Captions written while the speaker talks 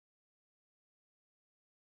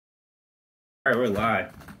All right, we're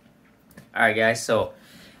live. All right, guys. So,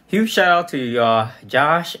 huge shout out to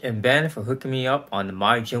Josh and Ben for hooking me up on the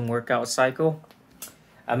My Gym workout cycle.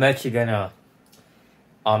 I'm actually gonna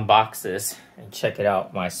unbox this and check it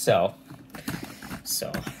out myself.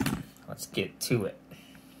 So, let's get to it.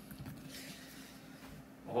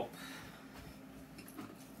 Oh,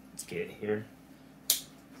 let's get it here.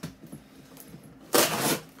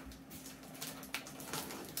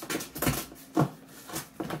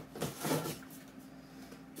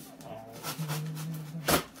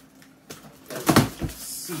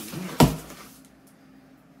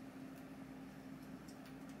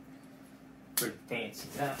 Pretty fancy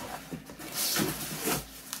now.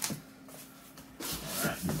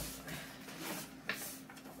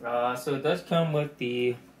 Alright. So it does come with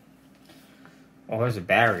the. Oh, there's a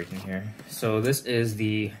battery in here. So this is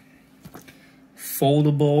the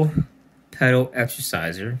foldable pedal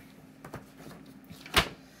exerciser.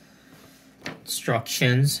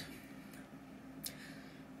 Instructions.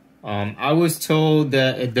 I was told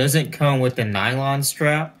that it doesn't come with a nylon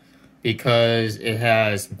strap because it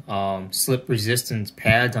has slip resistance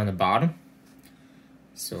pads on the bottom.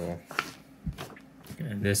 So,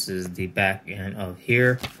 and this is the back end of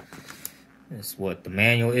here. This is what the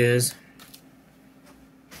manual is.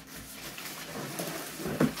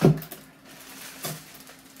 Let's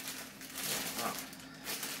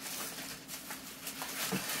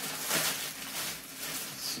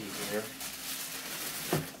see here.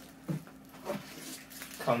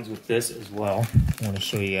 Comes with this as well. I want to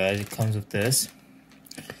show you guys. It comes with this.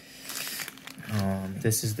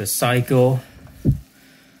 This is the cycle.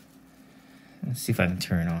 Let's see if I can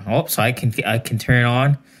turn it on. Oh, so I can turn it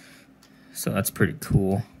on. So that's pretty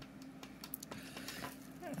cool.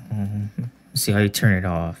 Let's see how you turn it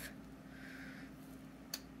off.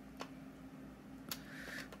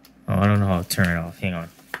 Oh, I don't know how to turn it off. Hang on.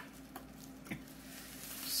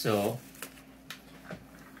 So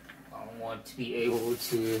I want to be able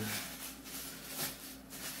to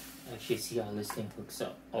actually see how this thing hooks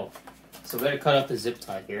up. Oh, so we're gonna cut off the zip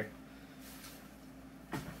tie here.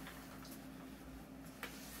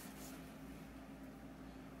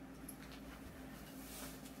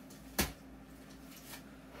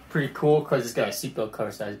 Pretty cool because it's got a seatbelt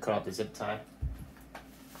cover, so I just cut off the zip tie.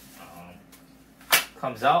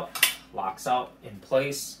 Comes out, locks out in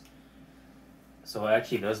place. So it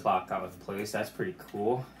actually does lock out in place. That's pretty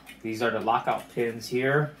cool. These are the lockout pins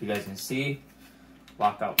here. You guys can see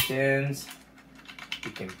lockout pins.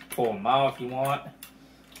 You can pull them out if you want.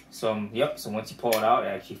 So yep. So once you pull it out, it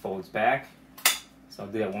actually folds back. So I'll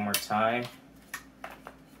do that one more time.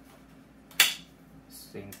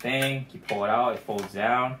 Same thing. You pull it out, it folds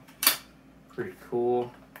down. Pretty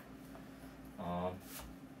cool.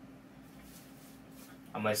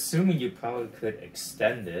 I'm assuming you probably could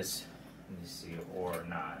extend this. Let me see, or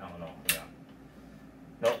not. I don't know. Yeah.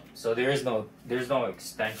 Nope. So there's no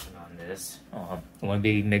extension on this. I want to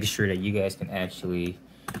be making sure that you guys can actually.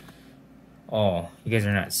 Oh, you guys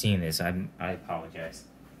are not seeing this. I apologize.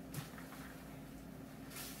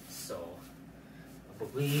 So I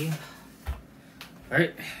believe. All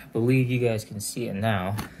right, I believe you guys can see it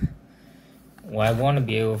now. Well, I want to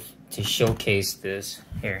be able to showcase this.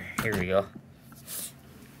 Here we go.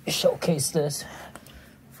 Showcase this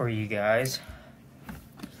for you guys.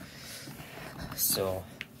 So,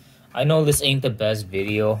 I know this ain't the best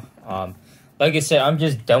video. Like I said, I'm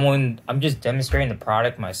just demonstrating the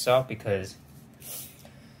product myself because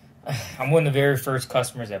I'm one of the very first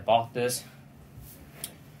customers that bought this.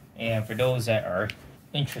 And for those that are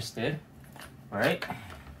interested, right?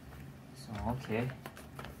 So, okay.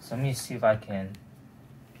 So let me see if I can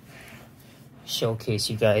showcase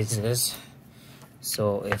you guys this.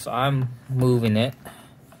 So if I'm moving it,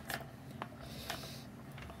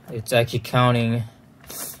 it's actually counting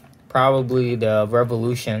probably the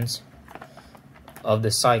revolutions of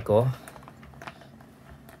the cycle.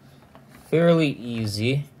 Fairly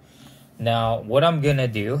easy. Now, what I'm gonna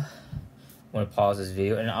do, I'm gonna pause this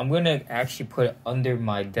video, and I'm gonna actually put it under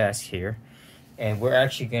my desk here. And we're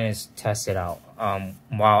actually going to test it out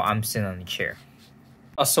while I'm sitting on the chair.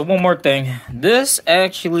 So one more thing. This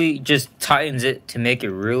actually just tightens it to make it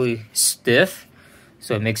really stiff.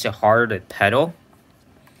 So it makes it harder to pedal.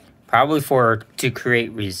 Probably to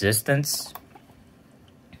create resistance.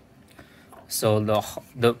 So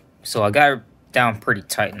so I got it down pretty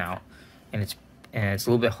tight now. And it's a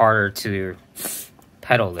little bit harder to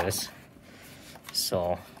pedal this.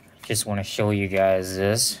 So just want to show you guys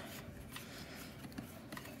this.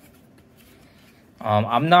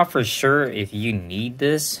 I'm not for sure if you need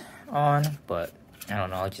this on, but I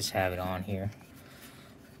don't know. I'll just have it on here.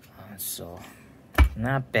 So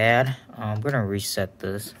Not bad. I'm gonna reset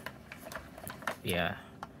this. Yeah.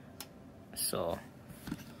 So,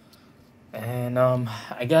 and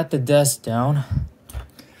I got the desk down.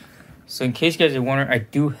 So in case you guys are wondering, I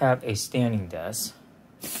do have a standing desk.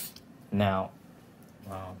 Now,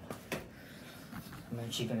 I'm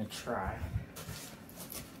actually gonna try.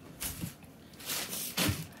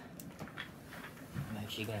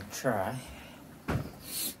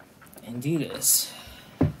 And do this,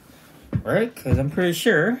 right? Because I'm pretty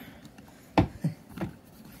sure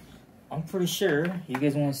you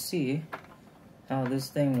guys want to see how this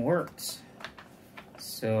thing works.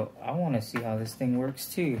 So I want to see how this thing works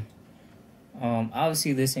too.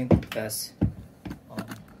 Obviously this ain't the best.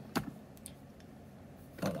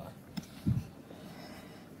 Hold on.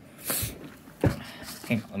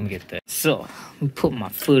 Hang on, let me get that. So let me put my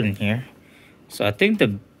foot in here. So I think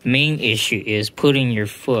the main issue is putting your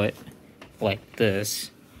foot like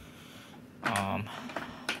this.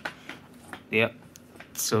 Yep.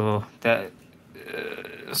 So that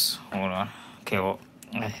is, hold on. Okay, well,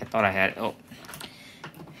 I thought I had it. Oh,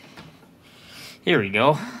 here we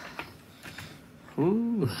go.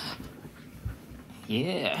 Ooh,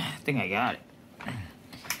 yeah, I think I got it.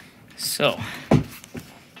 So,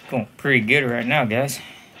 going pretty good right now, guys.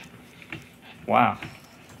 Wow.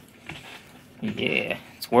 Yeah,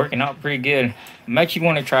 it's working out pretty good. I'm actually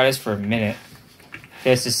going to try this for a minute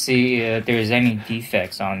just to see if there's any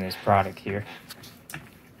defects on this product here.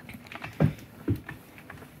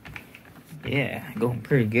 Yeah, going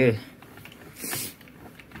pretty good.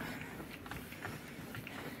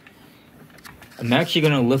 I'm actually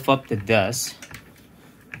going to lift up the desk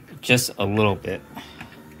just a little bit.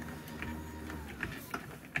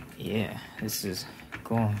 Yeah, this is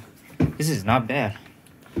not bad.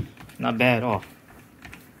 Not bad at all.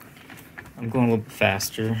 I'm going a little bit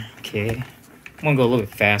faster. Okay, I'm gonna go a little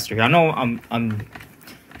bit faster. I know I'm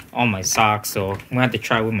on my socks, so I'm gonna have to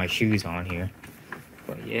try with my shoes on here.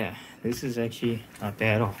 But yeah, this is actually not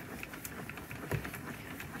bad at all.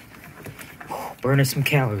 Burning some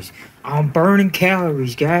calories. I'm burning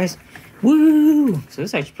calories, guys. Woo! So this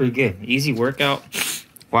is actually pretty good. Easy workout.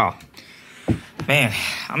 Wow. Man,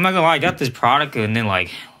 I'm not gonna lie. I got this product within like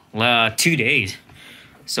 2 days.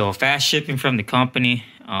 So fast shipping from the company.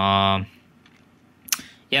 Yeah,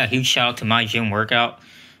 huge shout out to My Gym Workout.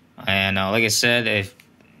 And like I said, if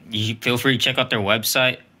you feel free to check out their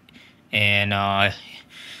website. And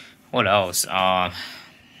what else? I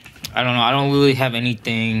don't know. I don't really have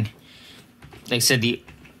anything. Like I said, I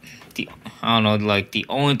don't know. Like the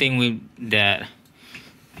only thing that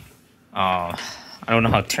I don't know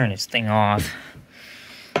how to turn this thing off.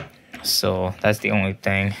 So that's the only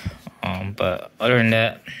thing. But other than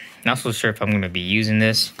that, not so sure if I'm going to be using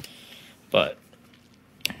this. But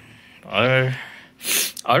other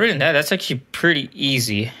than that, that's actually pretty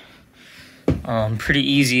easy. Pretty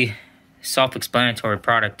easy, self-explanatory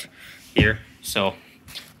product here. So,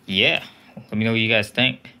 yeah. Let me know what you guys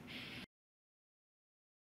think.